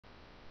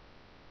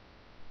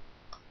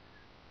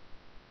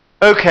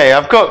Okay,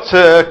 I've got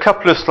a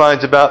couple of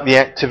slides about the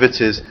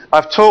activities.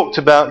 I've talked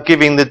about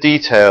giving the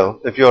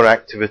detail of your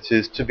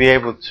activities to be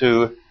able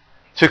to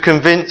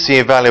convince the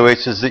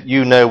evaluators that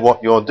you know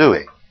what you're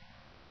doing.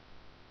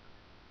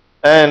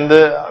 And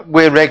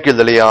we're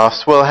regularly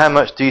asked, well, how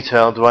much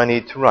detail do I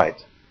need to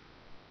write?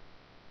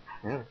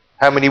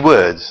 How many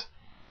words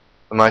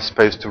am I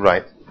supposed to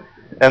write?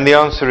 And the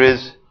answer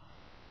is,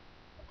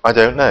 I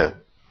don't know.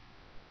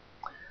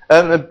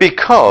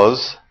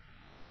 Because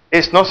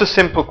it's not a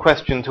simple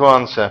question to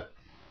answer.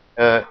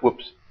 How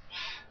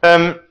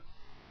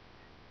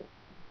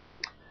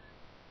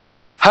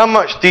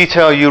much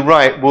detail you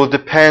write will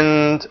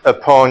depend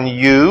upon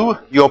you,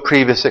 your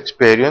previous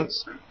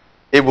experience.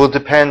 It will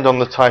depend on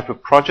the type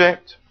of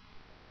project,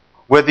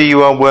 whether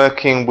you are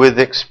working with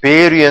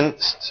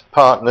experienced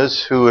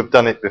partners who have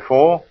done it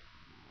before.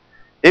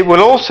 It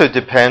will also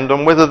depend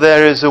on whether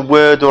there is a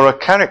word or a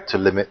character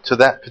limit to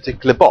that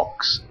particular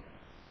box.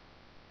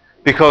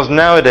 Because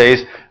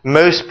nowadays,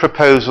 most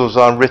proposals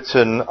are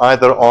written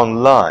either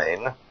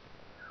online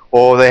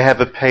or they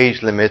have a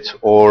page limit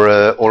or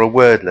a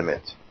word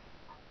limit.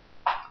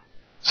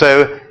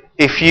 So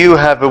if you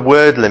have a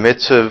word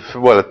limit of,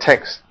 well, a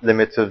text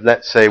limit of,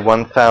 let's say,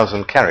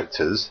 1,000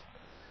 characters,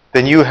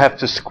 then you have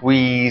to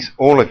squeeze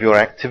all of your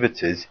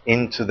activities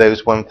into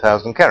those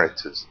 1,000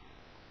 characters.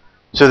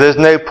 So there's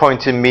no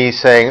point in me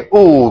saying,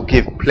 oh,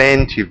 give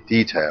plenty of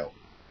detail,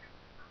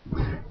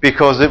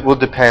 because it will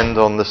depend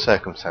on the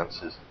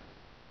circumstances.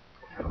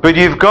 But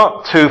you've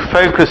got to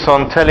focus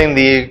on telling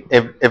the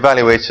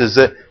evaluators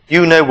that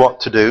you know what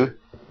to do.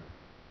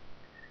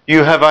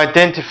 You have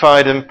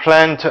identified and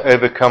planned to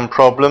overcome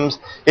problems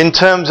in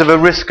terms of a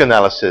risk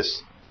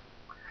analysis.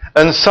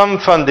 And some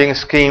funding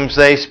schemes,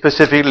 they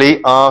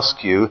specifically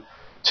ask you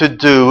to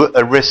do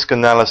a risk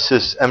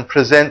analysis and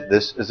present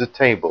this as a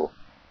table.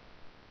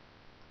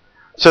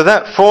 So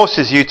that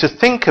forces you to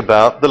think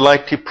about the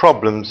likely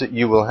problems that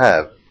you will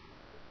have.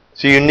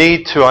 So you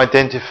need to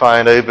identify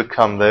and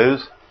overcome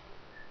those.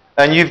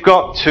 And you've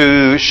got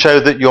to show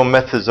that your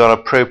methods are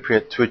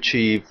appropriate to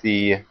achieve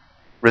the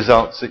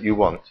results that you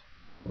want.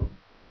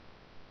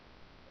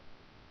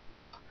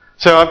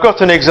 So I've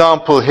got an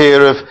example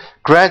here of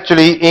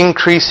gradually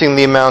increasing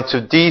the amount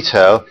of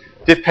detail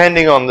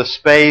depending on the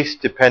space,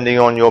 depending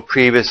on your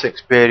previous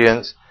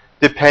experience,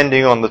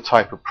 depending on the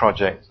type of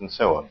project and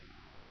so on.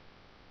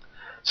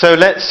 So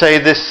let's say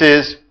this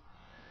is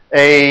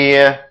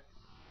a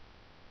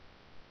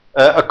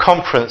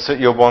conference that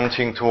you're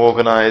wanting to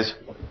organize.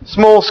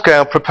 Small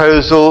scale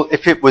proposal,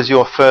 if it was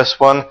your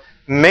first one,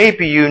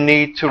 maybe you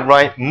need to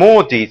write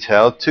more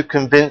detail to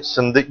convince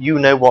them that you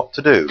know what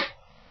to do.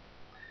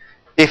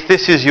 If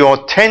this is your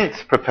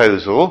 10th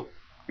proposal,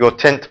 your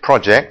 10th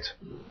project,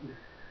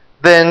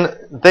 then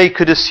they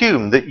could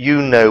assume that you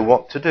know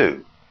what to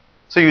do.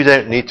 So you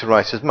don't need to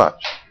write as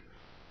much.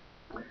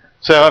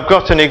 So I've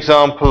got an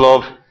example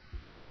of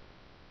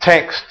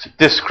text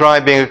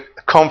describing a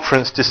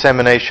conference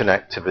dissemination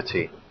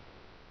activity.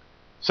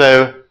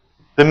 So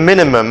the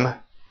minimum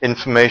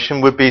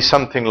information would be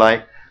something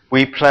like,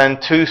 we plan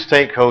 2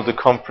 stakeholder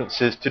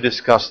conferences to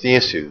discuss the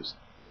issues,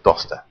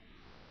 DOSTA.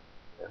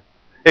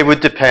 It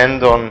would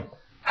depend on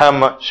how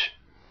much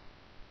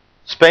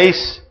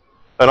space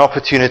and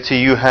opportunity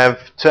you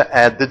have to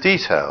add the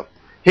detail.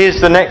 Here's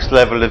the next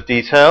level of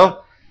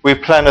detail. We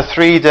plan a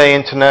 3-day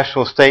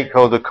international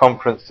stakeholder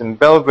conference in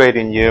Belgrade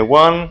in year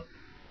 1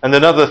 and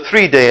another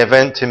 3-day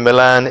event in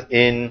Milan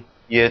in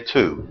year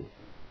 2.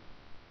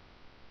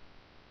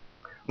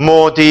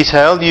 More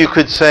detail, you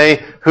could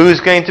say,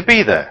 who's going to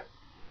be there?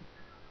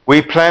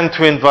 We plan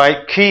to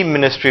invite key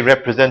ministry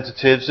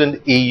representatives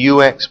and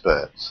EU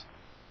experts.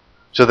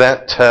 So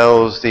that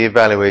tells the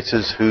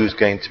evaluators who's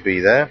going to be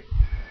there.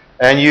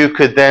 And you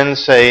could then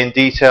say in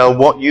detail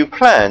what you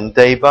plan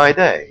day by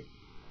day.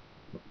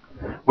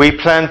 We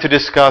plan to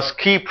discuss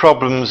key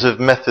problems of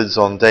methods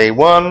on day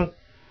 1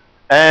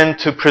 and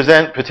to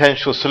present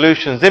potential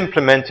solutions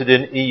implemented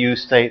in EU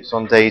states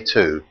on day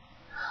 2.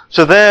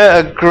 So there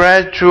are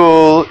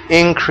gradual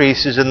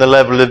increases in the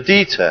level of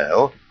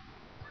detail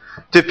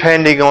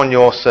depending on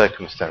your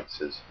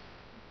circumstances.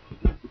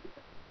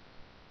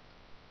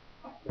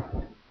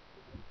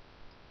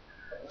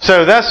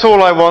 So that's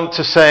all I want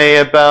to say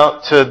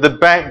about the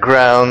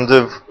background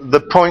of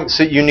the points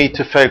that you need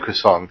to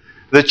focus on,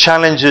 the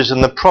challenges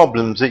and the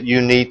problems that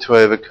you need to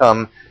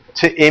overcome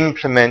to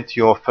implement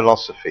your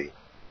philosophy.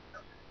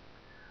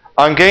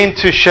 I'm going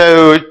to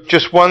show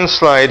just one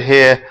slide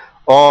here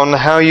on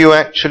how you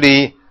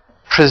actually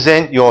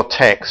present your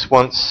text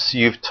once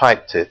you've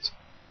typed it.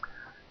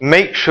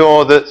 Make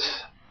sure that,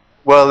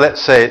 well,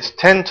 let's say it's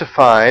 10 to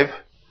 5.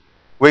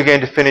 We're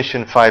going to finish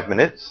in 5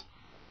 minutes.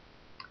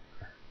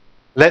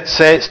 Let's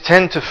say it's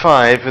 10 to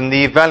 5 and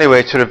the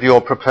evaluator of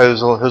your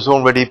proposal has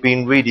already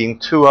been reading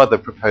 2 other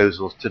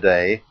proposals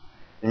today,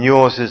 and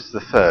yours is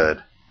the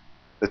 3rd.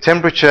 The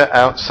temperature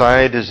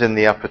outside is in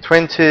the upper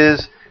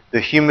 20s,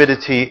 the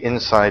humidity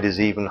inside is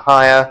even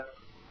higher,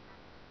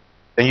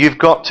 and you've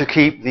got to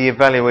keep the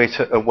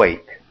evaluator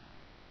awake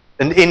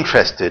and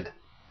interested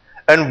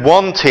and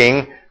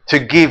wanting to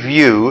give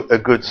you a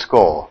good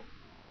score.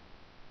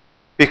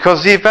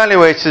 Because the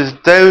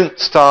evaluators don't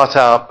start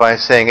out by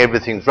saying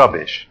everything's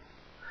rubbish.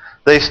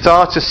 They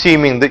start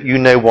assuming that you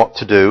know what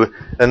to do,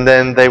 and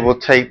then they will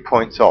take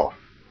points off.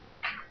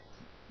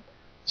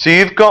 So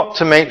you've got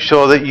to make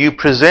sure that you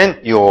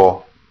present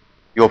your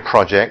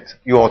project,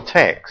 your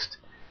text,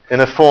 in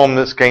a form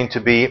that's going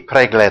to be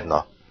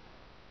pregledno.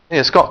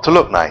 It's got to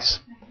look nice.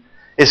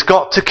 It's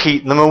got to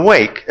keep them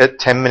awake at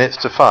 10 minutes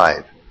to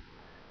 5.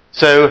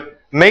 So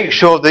make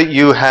sure that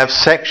you have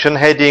section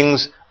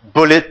headings,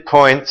 bullet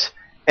points,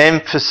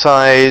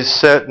 emphasize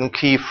certain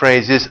key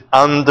phrases,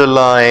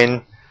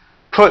 underline,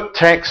 put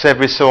text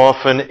every so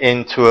often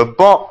into a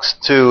box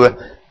to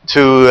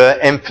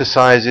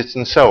emphasize it,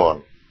 and so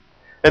on.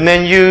 And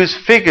then use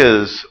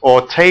figures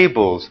or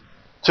tables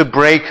to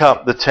break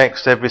up the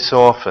text every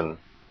so often.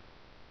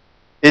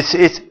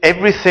 It's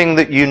everything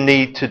that you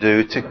need to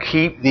do to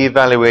keep the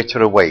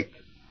evaluator awake.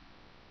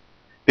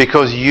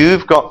 Because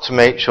you've got to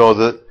make sure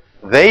that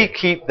they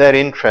keep their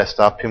interest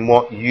up in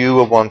what you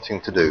are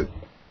wanting to do.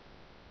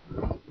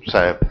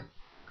 So,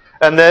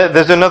 and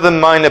there's another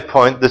minor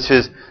point that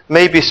is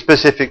maybe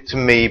specific to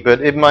me,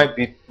 but it might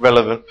be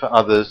relevant for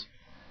others.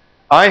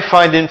 I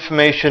find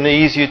information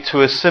easier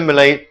to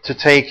assimilate, to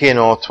take in,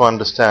 or to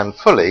understand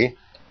fully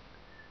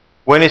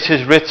when it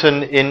is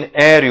written in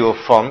Arial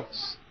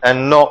fonts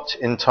and not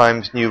in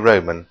Times New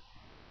Roman.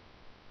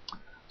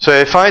 So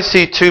if I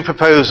see two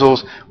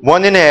proposals,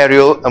 one in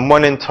Arial and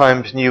one in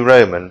Times New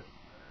Roman,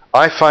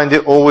 I find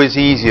it always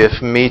easier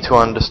for me to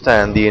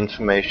understand the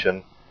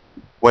information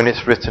when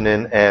it's written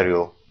in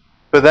Arial.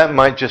 But that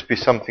might just be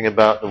something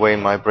about the way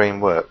my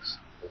brain works.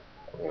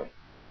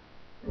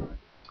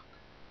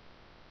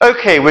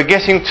 Okay, we're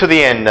getting to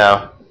the end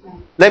now.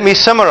 Let me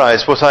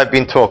summarize what I've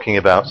been talking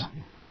about.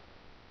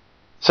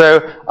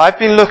 So I've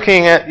been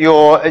looking at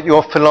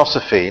your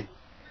philosophy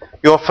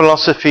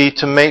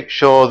to make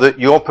sure that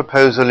your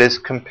proposal is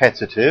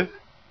competitive.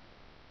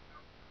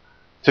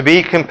 To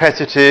be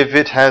competitive,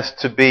 it has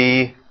to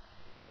be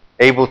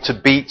able to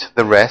beat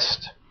the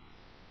rest.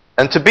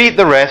 And to beat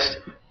the rest,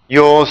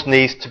 yours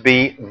needs to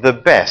be the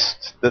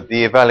best that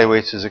the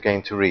evaluators are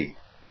going to read.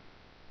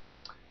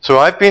 So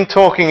I've been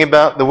talking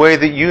about the way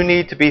that you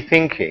need to be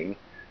thinking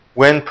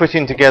when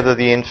putting together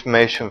the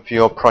information for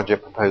your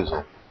project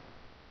proposal.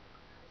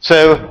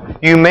 So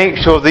you make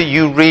sure that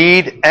you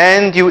read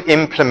and you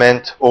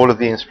implement all of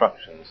the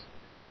instructions.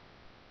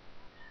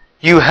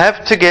 You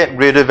have to get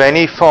rid of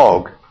any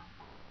fog.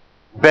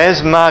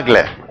 Bez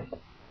magle.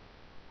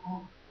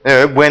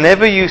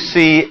 Whenever you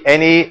see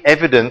any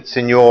evidence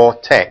in your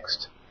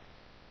text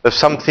of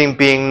something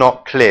being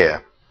not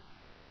clear,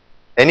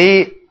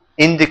 any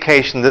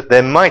indication that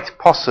there might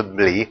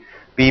possibly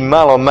be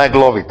malo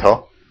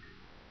maglovito,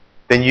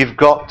 then you've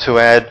got to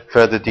add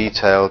further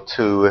detail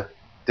to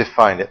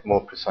define it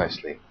more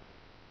precisely.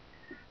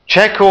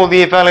 Check all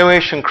the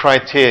evaluation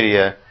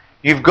criteria.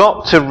 You've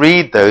got to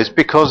read those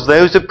because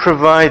those are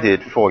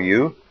provided for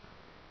you.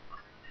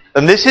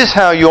 And this is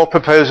how your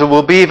proposal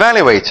will be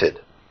evaluated.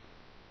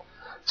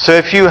 So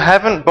if you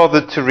haven't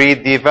bothered to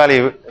read the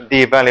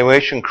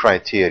evaluation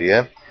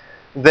criteria,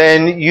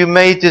 then you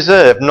may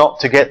deserve not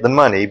to get the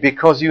money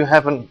because you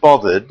haven't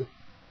bothered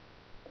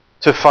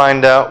to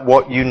find out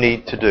what you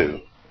need to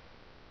do.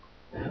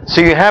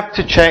 So you have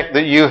to check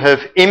that you have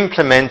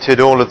implemented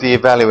all of the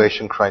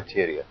evaluation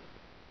criteria.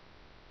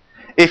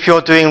 If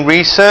you're doing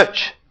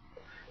research,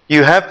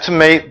 you have to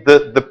make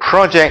that the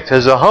project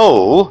as a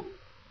whole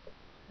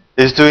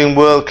is doing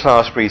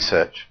world-class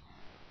research.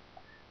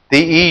 The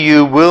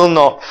EU will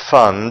not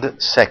fund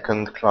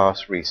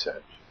second-class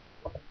research.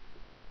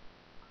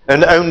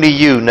 And only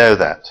you know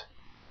that.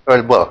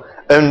 Well,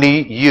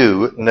 only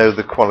you know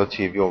the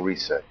quality of your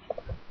research.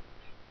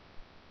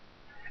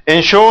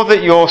 Ensure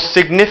that your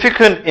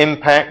significant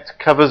impact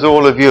covers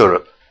all of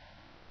Europe.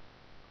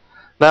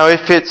 Now,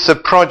 if it's a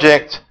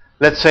project,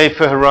 let's say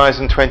for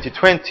Horizon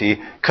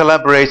 2020,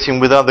 collaborating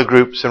with other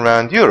groups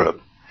around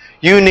Europe,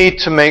 you need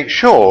to make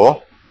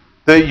sure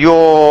that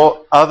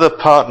your other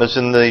partners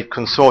in the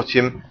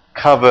consortium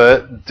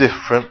cover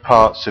different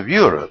parts of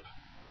Europe.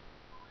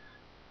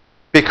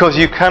 Because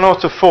you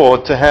cannot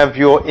afford to have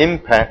your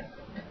impact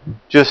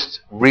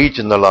just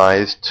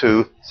regionalized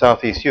to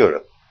Southeast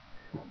Europe.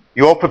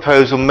 Your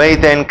proposal may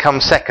then come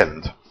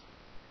second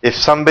if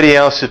somebody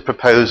else's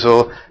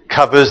proposal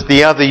covers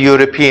the other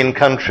European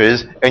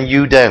countries and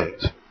you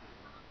don't.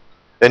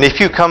 And if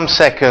you come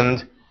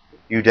second,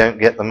 you don't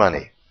get the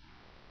money.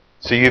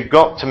 So you've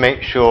got to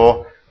make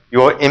sure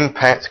your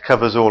impact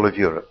covers all of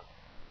Europe.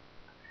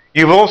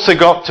 You've also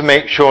got to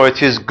make sure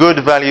it is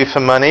good value for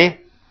money,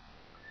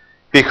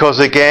 because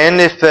again,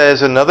 if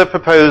there's another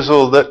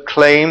proposal that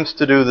claims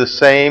to do the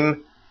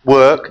same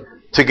work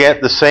to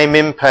get the same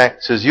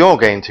impacts as you're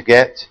going to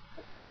get,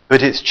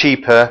 but it's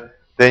cheaper,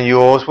 then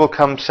yours will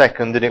come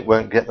second and it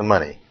won't get the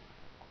money.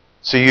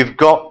 So you've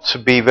got to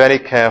be very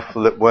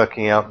careful at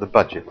working out the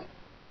budget.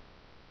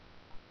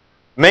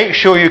 Make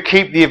sure you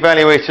keep the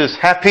evaluators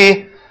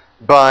happy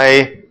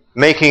by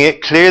making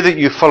it clear that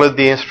you followed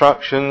the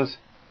instructions,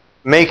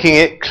 making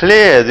it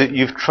clear that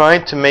you've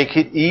tried to make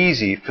it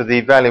easy for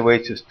the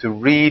evaluators to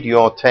read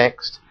your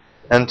text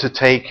and to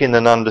take in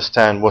and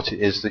understand what it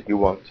is that you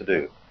want to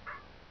do.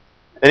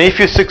 And if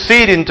you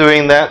succeed in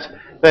doing that,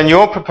 then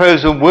your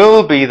proposal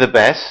will be the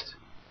best,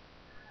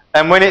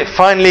 and when it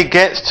finally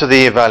gets to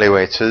the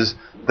evaluators,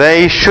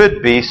 they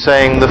should be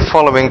saying the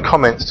following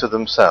comments to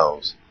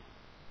themselves.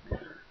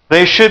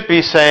 They should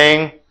be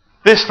saying,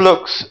 this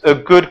looks a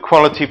good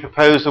quality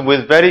proposal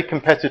with very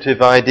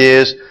competitive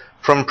ideas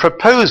from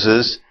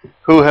proposers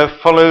who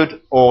have followed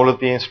all of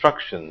the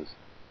instructions.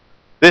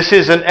 This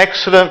is an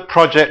excellent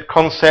project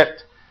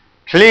concept,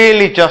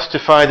 clearly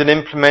justified and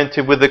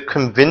implemented with a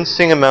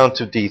convincing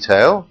amount of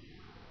detail.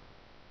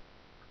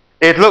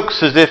 It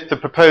looks as if the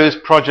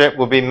proposed project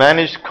will be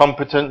managed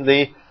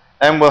competently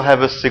and will have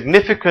a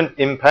significant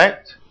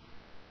impact.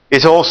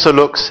 It also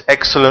looks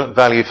excellent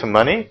value for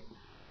money.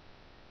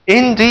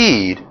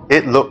 Indeed,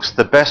 it looks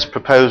the best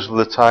proposal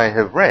that I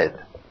have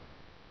read.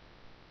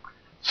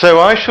 So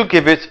I shall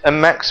give it a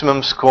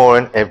maximum score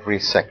in every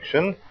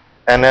section,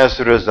 and as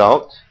a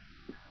result,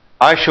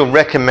 I shall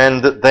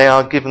recommend that they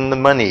are given the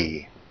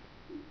money.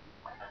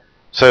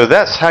 So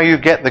that's how you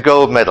get the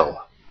gold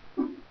medal.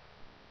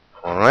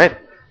 All right?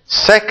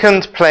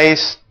 Second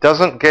place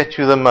doesn't get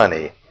you the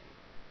money.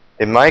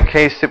 In my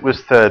case, it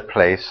was third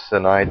place,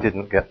 and I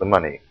didn't get the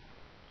money.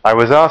 I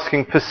was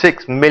asking for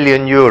 6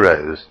 million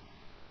euros,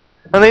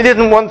 and they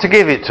didn't want to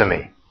give it to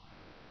me.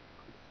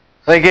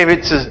 They gave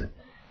it to,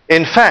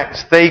 in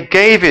fact, they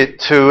gave it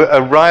to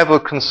a rival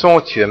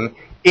consortium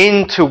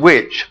into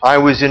which I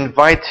was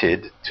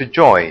invited to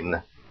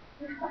join.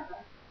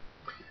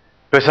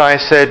 But I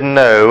said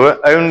no,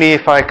 only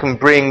if I can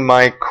bring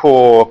my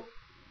core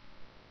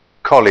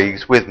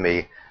colleagues with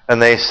me.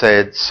 And they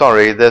said,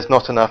 sorry, there's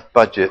not enough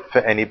budget for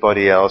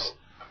anybody else,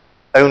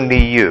 only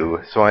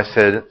you. So I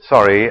said,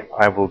 sorry,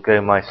 I will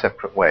go my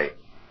separate way.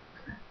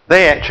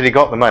 They actually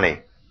got the money.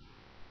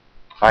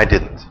 I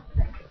didn't.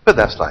 But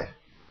that's life.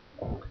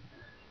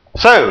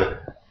 So,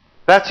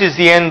 that is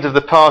the end of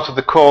the part of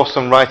the course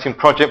on writing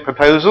project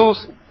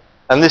proposals.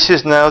 And this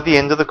is now the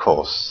end of the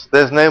course.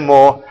 There's no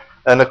more,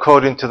 and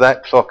according to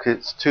that clock,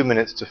 it's 2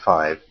 minutes to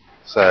 5.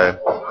 So,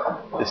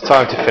 it's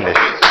time to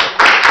finish.